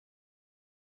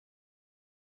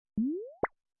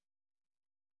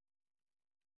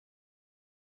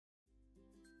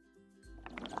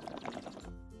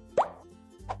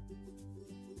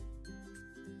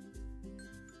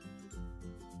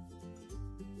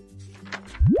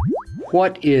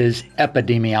What is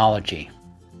epidemiology?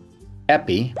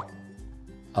 Epi,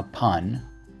 a pun,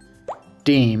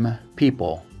 deme,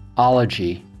 people,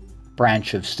 ology,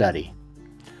 branch of study.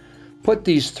 Put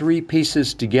these three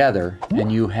pieces together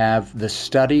and you have the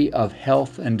study of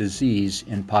health and disease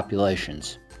in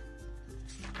populations.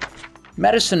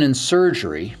 Medicine and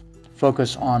surgery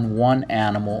focus on one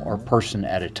animal or person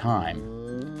at a time.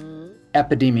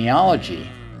 Epidemiology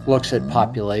looks at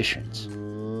populations.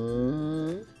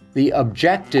 The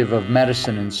objective of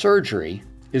medicine and surgery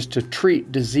is to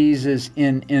treat diseases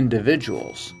in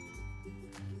individuals.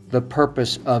 The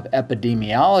purpose of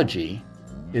epidemiology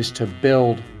is to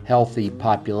build healthy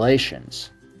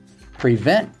populations,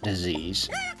 prevent disease,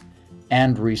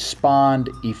 and respond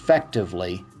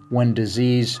effectively when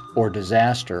disease or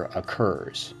disaster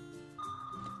occurs.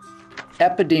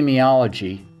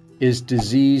 Epidemiology is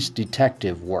disease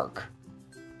detective work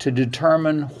to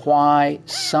determine why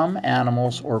some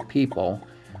animals or people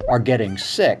are getting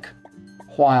sick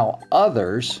while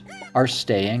others are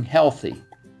staying healthy.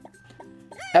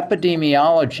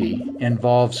 Epidemiology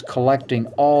involves collecting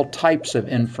all types of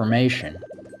information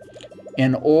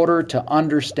in order to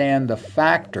understand the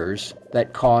factors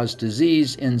that cause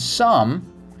disease in some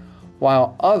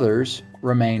while others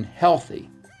remain healthy,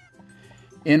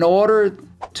 in order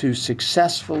to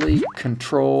successfully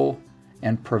control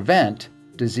and prevent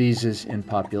diseases in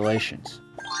populations.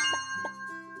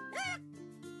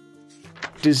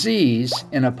 Disease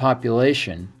in a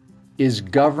population is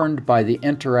governed by the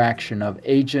interaction of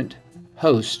agent,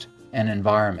 host, and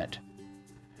environment.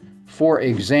 For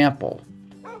example,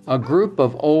 a group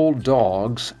of old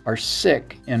dogs are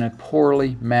sick in a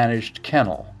poorly managed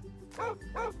kennel.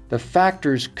 The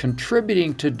factors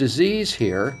contributing to disease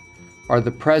here are the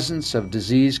presence of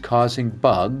disease-causing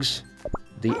bugs,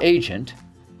 the agent,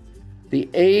 the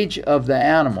age of the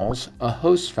animals, a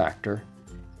host factor,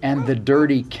 and the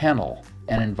dirty kennel,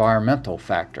 an environmental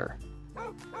factor.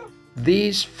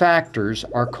 These factors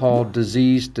are called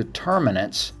disease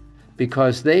determinants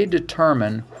because they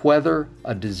determine whether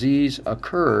a disease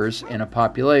occurs in a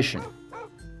population.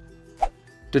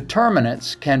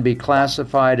 Determinants can be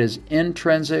classified as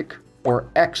intrinsic or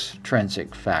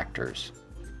extrinsic factors.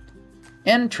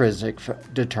 Intrinsic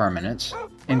determinants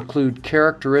include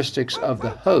characteristics of the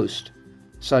host,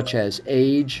 such as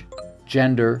age,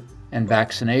 gender, and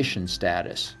vaccination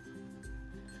status.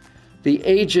 The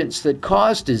agents that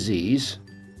cause disease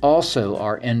also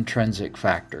are intrinsic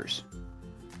factors.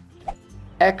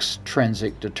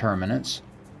 Extrinsic determinants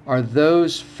are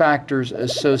those factors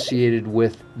associated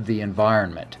with the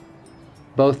environment,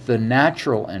 both the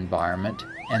natural environment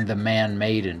and the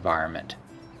man-made environment.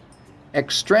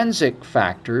 Extrinsic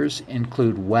factors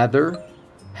include weather,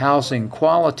 housing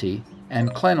quality,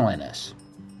 and cleanliness.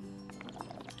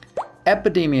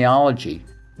 Epidemiology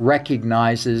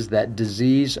recognizes that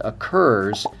disease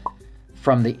occurs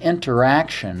from the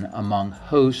interaction among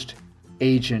host,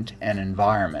 agent, and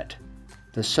environment,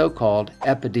 the so-called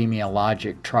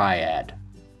epidemiologic triad.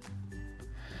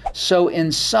 So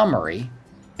in summary,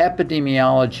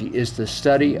 epidemiology is the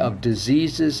study of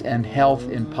diseases and health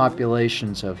in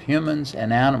populations of humans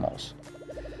and animals.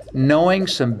 Knowing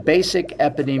some basic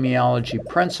epidemiology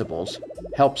principles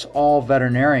helps all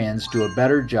veterinarians do a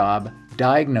better job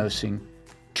diagnosing,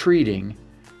 treating,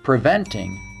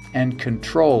 preventing, and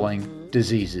controlling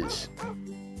diseases.